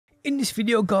In this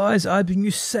video guys, I bring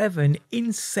you 7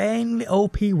 insanely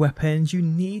OP weapons you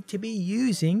need to be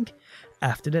using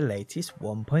after the latest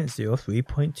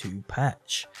 1.03.2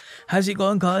 patch. How's it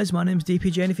going guys? My name's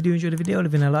DPJ and if you do enjoy the video,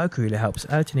 leaving a like really helps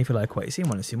out, and if you like what you see and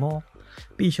want to see more,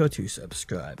 be sure to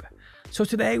subscribe. So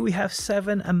today we have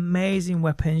 7 amazing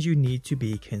weapons you need to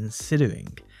be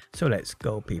considering. So let's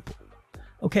go people.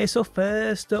 Okay, so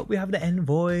first up we have the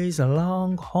Envoy's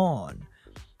Longhorn.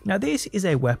 Now this is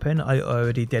a weapon I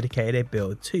already dedicated a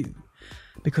build to,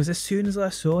 because as soon as I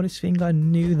saw this thing I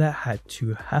knew that had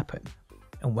to happen.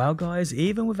 And well guys,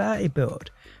 even without a build,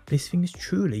 this thing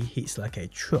truly hits like a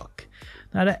truck.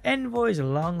 Now the Envoy's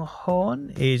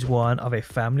Longhorn is one of a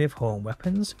family of horn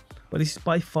weapons, but this is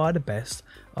by far the best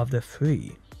of the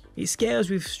 3. It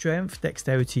scales with strength,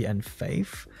 dexterity and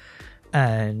faith,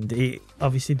 and it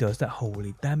obviously does that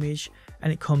holy damage,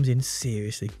 and it comes in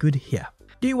seriously good here.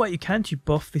 Doing what you can to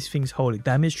buff this thing's holy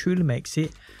damage truly makes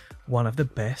it one of the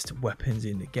best weapons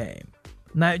in the game.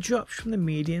 Now it drops from the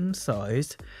medium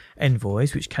sized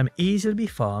envoys which can easily be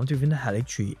farmed within the Hallig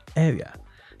Tree area.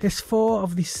 There's 4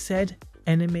 of the said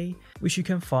enemy which you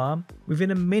can farm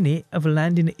within a minute of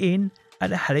landing in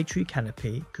at the Hallig Tree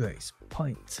Canopy Grace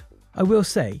Point. I will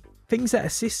say, things that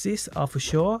assist this are for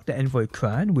sure the Envoy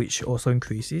Crown, which also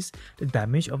increases the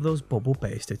damage of those bubble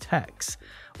based attacks.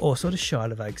 Also the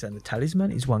Shard of Alexander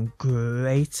Talisman is one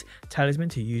great talisman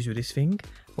to use with this thing.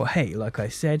 But hey, like I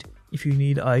said, if you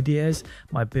need ideas,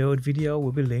 my build video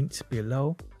will be linked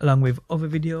below, along with other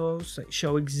videos that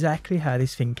show exactly how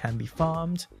this thing can be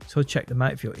farmed, so check them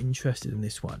out if you're interested in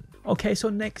this one. Okay, so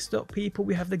next up people,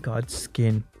 we have the God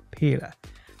Skin Peeler.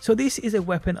 So this is a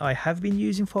weapon I have been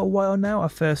using for a while now. I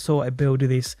first saw a build of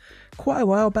this quite a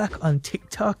while back on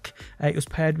TikTok. It was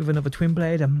paired with another twin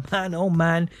blade, and man oh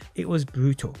man, it was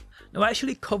brutal. Now I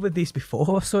actually covered this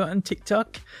before, I saw it on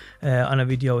TikTok on a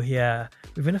video here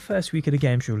within the first week of the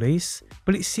game's release,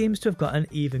 but it seems to have gotten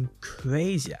even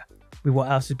crazier with what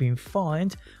else has been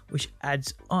found, which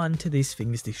adds on to this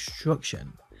thing's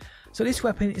destruction. So this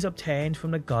weapon is obtained from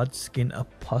the God Skin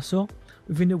Apostle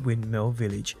within the Windmill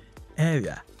Village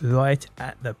area, right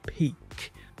at the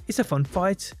peak. It's a fun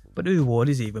fight, but the reward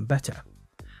is even better.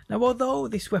 Now although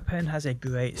this weapon has a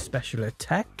great special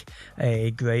attack,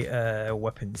 a great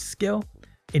weapon skill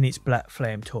in its Black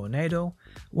Flame Tornado,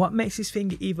 what makes this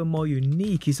thing even more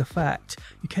unique is the fact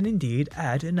you can indeed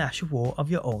add an Ash of War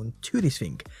of your own to this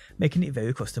thing, making it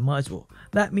very customizable.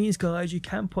 That means guys, you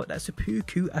can put that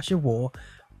seppuku Ash of War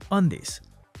on this,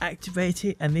 activate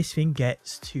it, and this thing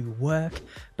gets to work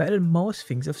better than most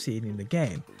things I've seen in the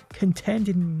game,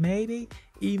 contending maybe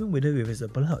even with the Rivers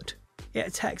of Blood. It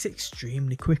attacks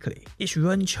extremely quickly. Its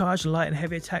run, charge, light and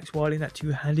heavy attacks while in that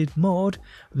two-handed mode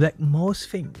wreck most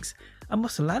things, and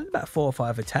must land about 4 or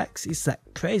 5 attacks. It's that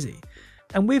crazy.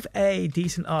 And with a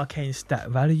decent arcane stat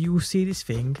value, you will see this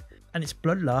thing and its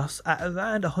blood loss at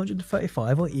around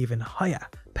 135 or even higher.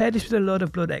 Pair this with a Lord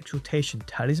of Blood Exaltation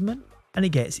Talisman and it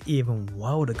gets even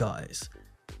wilder guys.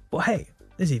 But hey,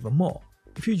 there's even more.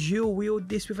 If you dual wield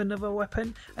this with another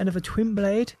weapon, another twin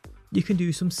blade, you can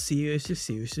do some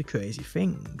seriously crazy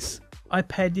things. I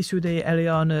paired this with a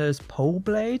Eliana's Pole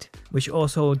Blade, which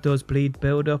also does bleed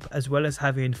build up as well as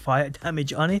having fire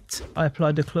damage on it. I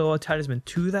applied the Claw Talisman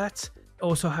to that.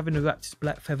 Also having the Raptor's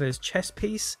Black Feathers chest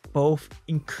piece, both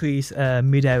increase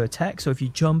mid-air attack, so if you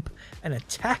jump and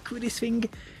attack with this thing,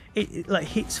 it like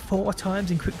hits 4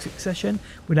 times in quick succession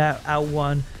without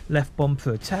L1 left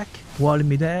bumper attack. While in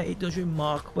midair, it does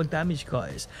remarkable damage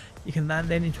guys. You can land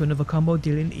then into another combo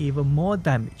dealing even more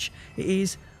damage. It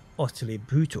is utterly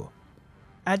brutal.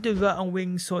 Add the Rotten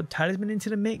Wings Sword Talisman into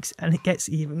the mix and it gets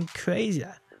even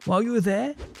crazier. While you're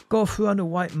there, go through on the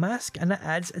White Mask and that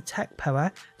adds attack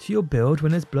power to your build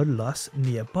when there's blood loss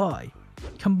nearby.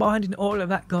 Combining all of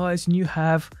that guys, and you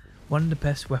have one of the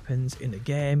best weapons in the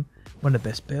game, one of the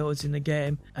best builds in the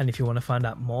game, and if you want to find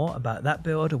out more about that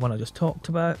build or one I just talked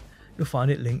about, you'll find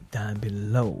it linked down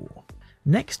below.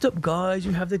 Next up guys,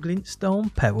 you have the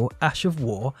Glintstone Peril Ash of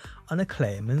War on a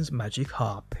Clayman's Magic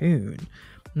Harpoon.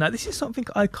 Now this is something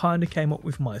I kind of came up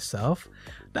with myself.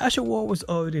 The Ash of War was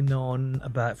already known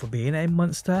about for being a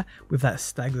monster with that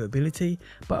stagger ability,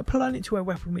 but applying it to a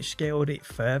weapon which scaled it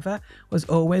further was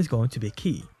always going to be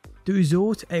key. The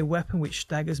result, a weapon which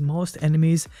staggers most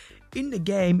enemies in the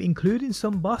game, including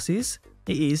some bosses,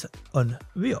 it is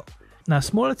unreal. Now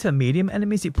smaller to medium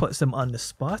enemies, it puts them on the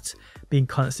spot, being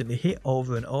constantly hit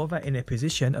over and over in a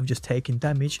position of just taking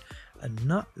damage and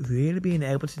not really being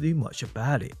able to do much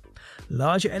about it.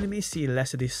 Larger enemies see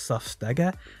less of this soft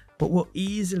stagger, but will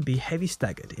easily be heavy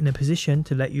staggered in a position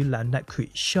to let you land that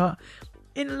crit shot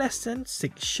in less than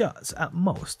 6 shots at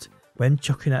most. when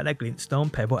chucking out that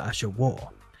glintstone pebble Ash of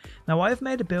War. Now I've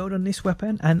made a build on this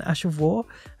weapon and Ash of War,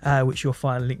 which you'll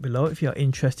find a link below if you're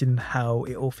interested in how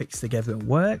it all fits together and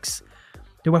works.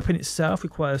 The weapon itself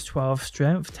requires 12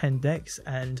 strength, 10 dex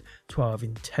and 12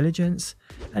 intelligence,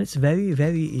 and it's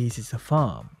very easy to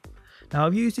farm. Now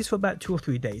I've used this for about 2 or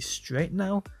 3 days straight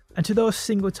now, and to those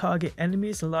single target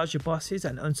enemies, larger bosses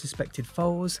and unsuspected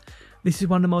foes, this is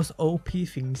one of the most OP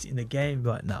things in the game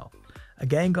right now.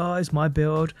 Again guys, my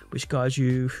build, which guides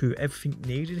you through everything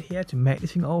needed here to make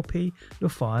this thing OP, you'll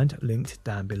find linked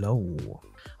down below.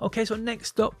 Okay, so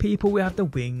next up people, we have the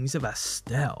Wings of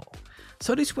Astel.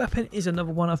 So this weapon is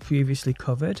another one I've previously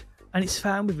covered, and it's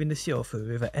found within the Silver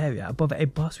River area above a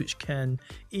boss which can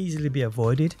easily be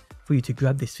avoided for you to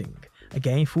grab this thing.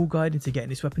 Again, full guide into getting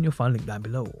this weapon you'll find linked down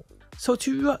below. So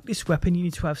to rock this weapon you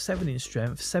need to have 7 in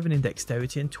strength, 7 in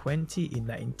dexterity and 20 in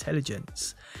that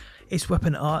intelligence. Its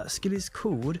weapon art skill is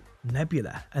called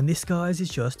Nebula, and this guys is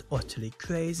just utterly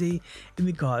crazy in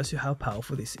regards to how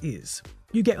powerful this is.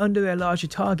 You get under a larger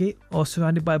target or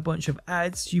surrounded by a bunch of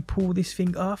adds, you pull this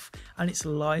thing off and it's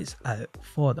lights out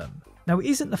for them. Now it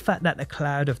isn't the fact that the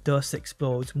cloud of dust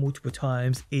explodes multiple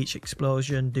times, each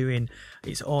explosion doing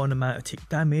its own amount of tick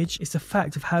damage, it's the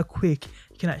fact of how quick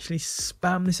you can actually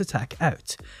spam this attack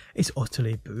out. It's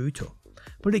utterly brutal,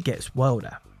 but it gets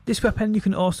wilder. This weapon you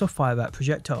can also fire out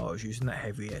projectiles using that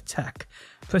heavy attack.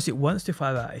 Press it once to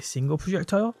fire out a single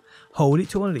projectile, hold it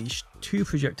to unleash 2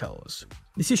 projectiles.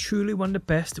 This is truly one of the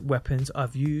best weapons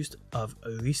I've used of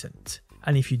recent.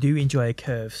 And if you do enjoy a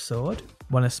curved sword,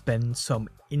 want to spend some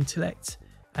intellect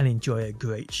and enjoy a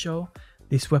great show,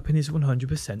 this weapon is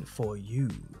 100% for you.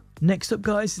 Next up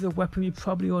guys is a weapon you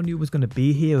probably all knew was going to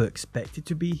be here or expected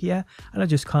to be here, and I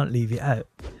just can't leave it out.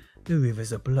 The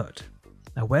Rivers of Blood.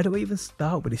 Now where do I even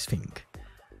start with this thing?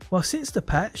 Well, since the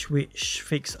patch which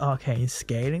fixed arcane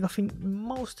scaling, I think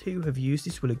most who have used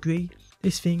this will agree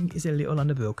this thing is a little on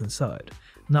the broken side,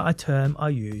 not a term I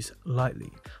use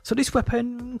lightly. So this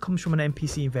weapon comes from an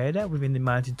NPC invader within the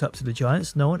mountaintops of the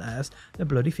giants known as the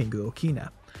Bloody Finger Okina.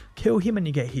 Kill him and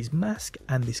you get his mask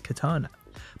and this katana,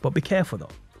 but be careful though.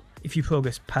 If you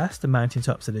progress past the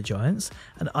mountaintops of the giants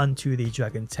and onto the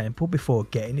dragon temple before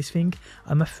getting this thing,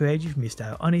 I'm afraid you've missed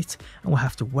out on it and will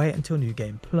have to wait until New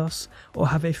Game Plus or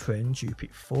have a friend dupe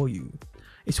it for you.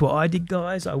 It's what I did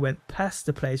guys. I went past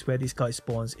the place where this guy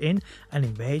spawns in and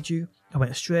invade you. I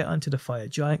went straight onto the fire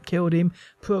giant, killed him,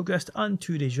 progressed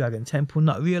onto the dragon temple,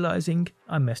 not realising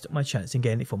I messed up my chance in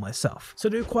getting it for myself. So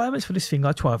the requirements for this thing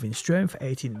are 12 in strength,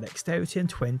 18 in dexterity and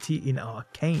 20 in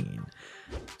arcane.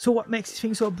 So what makes this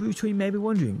thing so brutal, you may be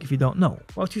wondering if you don't know.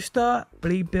 Well, to start,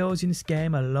 bleed builds in this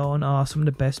game alone are some of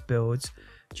the best builds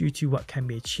due to what can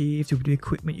be achieved with the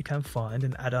equipment you can find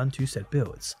and add on to said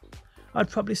builds. I'd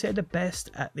probably say the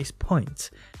best at this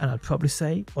point, and I'd probably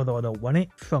say, although I don't want it,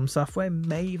 From Software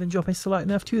may even drop a slight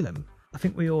nerf to them. I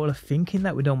think we all are thinking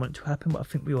that we don't want it to happen, but I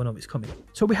think we all know it's coming.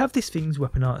 So we have this thing's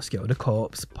weapon art skill, the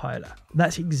Corpse Piler.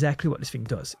 That's exactly what this thing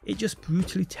does. It just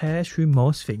brutally tears through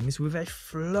most things with a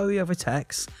flurry of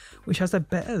attacks, which has a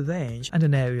better range and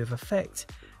an area of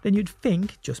effect than you'd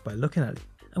think just by looking at it.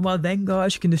 And while then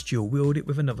guys, you can just dual wield it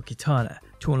with another katana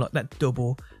to unlock that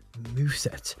double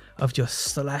moveset of just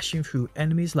slashing through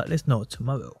enemies like there's no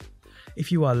tomorrow. If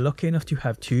you are lucky enough to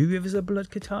have 2 Rivers of Blood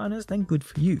katanas, then good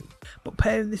for you. But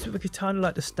pairing this with a katana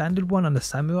like the standard one on the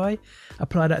samurai,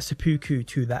 apply that seppuku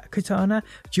to that katana,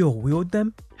 dual wield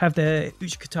them, have the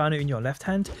Uchi katana in your left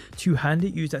hand, two-hand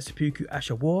it, use that seppuku Ash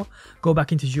of War, go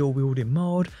back into dual wielding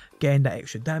mode, gain that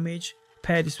extra damage.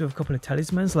 Pair this with a couple of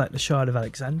talismans like the Shard of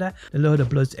Alexander, the Lord of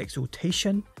Blood's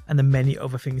Exaltation, and the many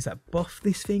other things that buff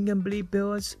this thing and bleed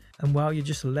builds. And while you're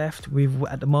just left with,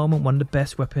 at the moment, one of the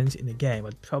best weapons in the game,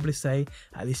 I'd probably say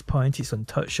at this point it's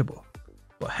untouchable.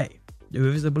 But hey, the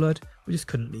Rivers of Blood, we just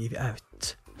couldn't leave it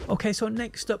out. Okay, so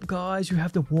next up guys, you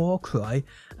have the War Cry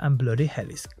and Bloody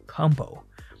Hellis combo.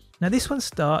 Now this one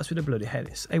starts with the Bloody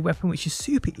Hellis, a weapon which is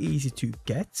super easy to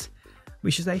get,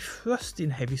 which is a thrusting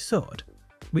heavy sword,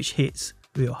 which hits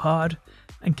real hard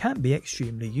and can be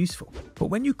extremely useful. But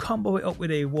when you combo it up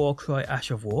with a Warcry Ash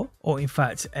of War, or in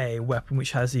fact a weapon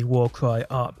which has the Warcry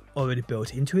art already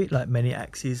built into it, like many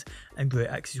axes and great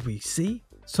axes we see,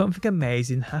 something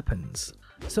amazing happens.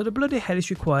 So the Bloody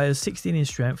Hellish requires 16 in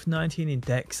strength, 19 in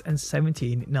dex and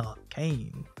 17 in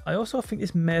arcane. I also think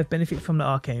this may have benefited from the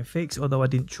arcane fix, although I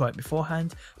didn't try it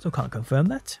beforehand, so I can't confirm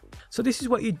that. So this is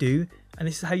what you do, and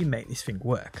this is how you make this thing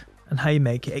work, and how you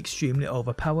make it extremely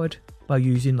overpowered by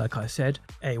using, like I said,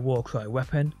 a Warcry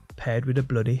weapon paired with a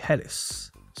Bloody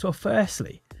Hellis. So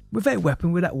firstly, with a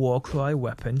weapon with that Warcry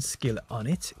weapon skill on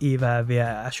it, either via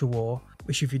Ash of War,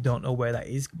 which if you don't know where that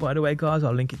is, by the way guys,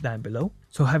 I'll link it down below.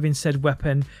 So having said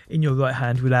weapon in your right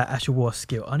hand with that Ash of War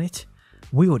skill on it,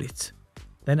 wield it,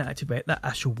 then activate that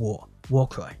Ash of War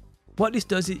cry. What this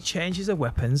does, it changes a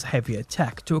weapon's heavy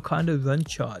attack to a kind of run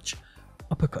charge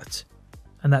uppercut,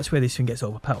 and that's where this thing gets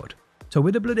overpowered. So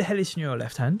with the Bloody Hellish in your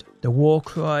left hand, the War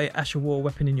Cry Ash of War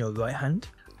weapon in your right hand,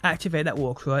 activate that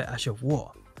War Cry Ash of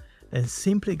War. Then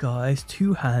simply guys,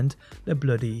 two-hand the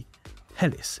Bloody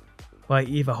Hellish by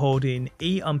either holding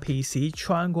E on PC,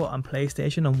 triangle on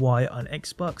PlayStation and Y on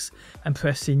Xbox, and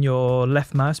pressing your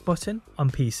left mouse button on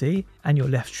PC and your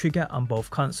left trigger on both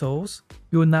consoles.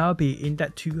 You will now be in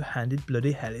that two-handed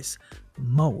Bloody Hellish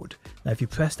mode. Now if you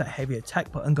press that heavy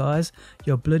attack button guys,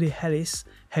 your Bloody Hellish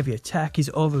heavy attack is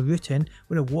overwritten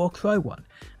with a War Cry one,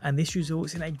 and this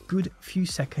results in a good few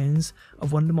seconds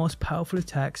of one of the most powerful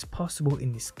attacks possible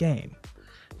in this game.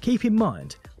 Keep in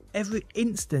mind, every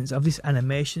instance of this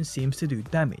animation seems to do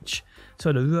damage,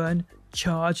 so the run,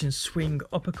 charge and swing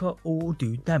uppercut all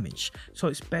do damage, so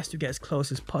it's best to get as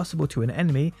close as possible to an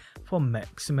enemy for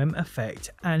maximum effect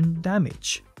and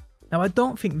damage. Now I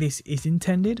don't think this is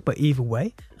intended, but either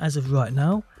way, as of right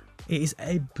now, it is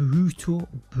a brutal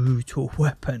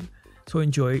weapon, so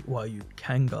enjoy it while you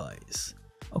can guys.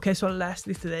 Okay, so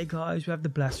lastly today guys, we have the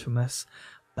Blasphemous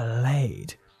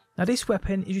Blade. Now this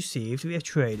weapon is received via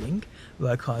trading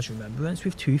Rykard's Remembrance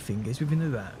with 2 fingers within the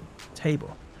round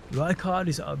table. Rykard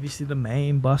is obviously the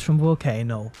main boss from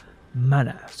Volcano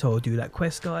Manor, so do that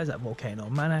quest guys at Volcano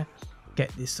Manor, get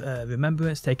this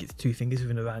Remembrance, take it to 2 fingers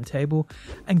within the round table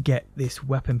and get this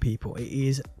weapon people. It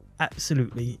is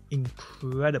absolutely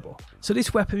incredible. So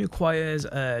this weapon requires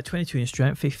 22 in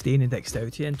strength, 15 in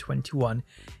dexterity and 21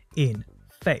 in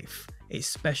faith. Its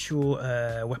special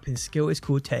weapon skill is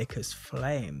called Taker's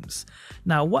Flames.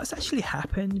 Now what's actually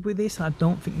happened with this, and I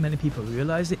don't think many people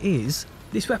realise it, is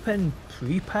this weapon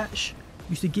pre-patch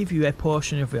used to give you a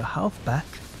portion of your health back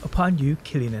upon you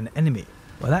killing an enemy.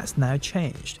 Well that's now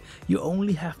changed. You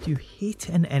only have to hit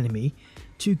an enemy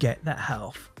to get that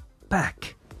health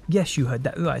back. Yes, you heard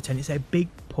that right, and it's a big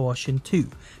portion too.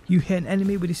 You hit an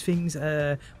enemy with this thing's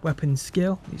weapon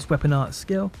skill, its weapon art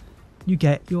skill, you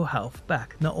get your health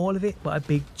back. Not all of it, but a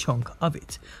big chunk of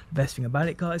it. The best thing about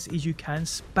it guys is you can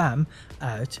spam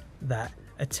out that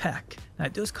attack. Now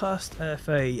it does cost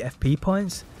 30 FP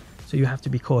points, so you have to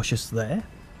be cautious there.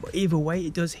 But either way,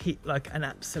 it does hit like an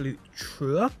absolute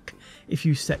truck if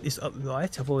you set this up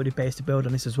right. I've already based a build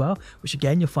on this as well, which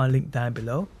again you'll find linked down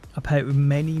below. I pair it with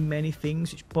many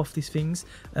things which buff these things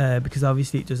because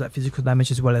obviously it does that physical damage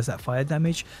as well as that fire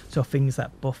damage, so things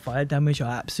that buff fire damage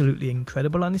are absolutely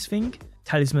incredible on this thing.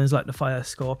 Talismans like the Fire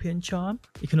Scorpion charm.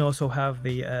 You can also have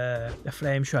the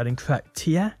Flame Shroud and Cracked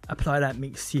Tear. Apply that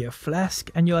mixed tear flask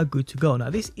and you are good to go. Now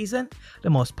this isn't the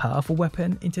most powerful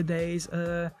weapon in today's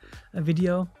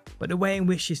video, but the way in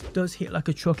which this does hit like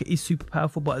a truck, it is super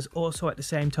powerful, but it's also at the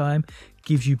same time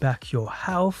gives you back your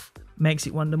health, makes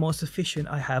it one of the most efficient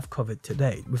I have covered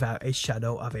today without a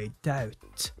shadow of a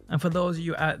doubt. And for those of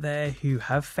you out there who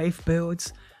have faith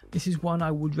builds, this is one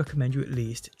I would recommend you at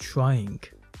least trying,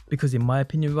 because in my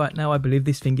opinion right now I believe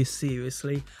this thing is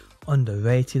seriously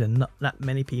underrated and not that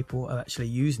many people are actually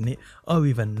using it or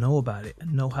even know about it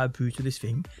and know how brutal this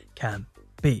thing can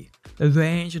be. The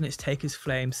range on its Taker's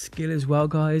Flame skill as well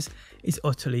guys is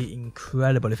utterly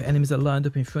incredible. If enemies are lined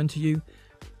up in front of you,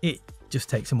 it just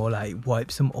takes them all out, it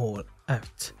wipes them all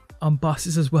out. On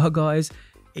bosses as well guys,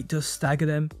 it does stagger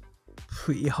them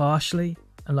pretty harshly,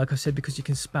 and like I said, because you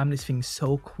can spam this thing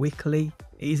so quickly,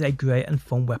 it is a great and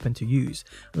fun weapon to use.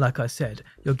 And like I said,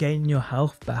 you're gaining your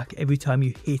health back every time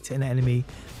you hit an enemy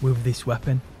with this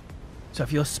weapon. So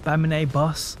if you're spamming a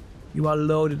boss, you are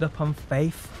loaded up on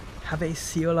faith, have a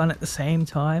seal on at the same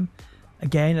time,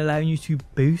 again allowing you to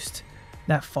boost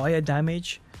that fire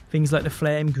damage. Things like the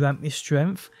flame grant me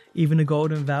strength. Even the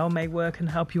golden vow may work and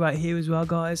help you out here as well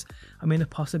guys. I mean, the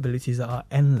possibilities are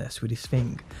endless with this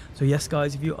thing. So yes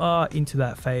guys, if you are into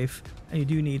that faith and you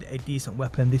do need a decent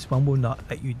weapon, this one will not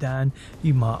let you down,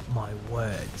 you mark my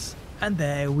words. And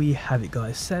there we have it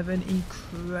guys, 7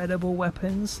 incredible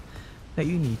weapons that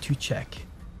you need to check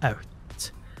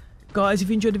out. Guys, if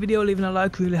you enjoyed the video, leaving a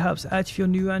like really helps out. If you're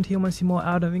new around here and want to see more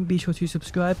Elden Ring, be sure to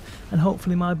subscribe, and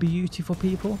hopefully my beautiful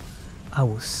people, I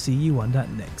will see you on that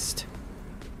next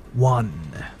one.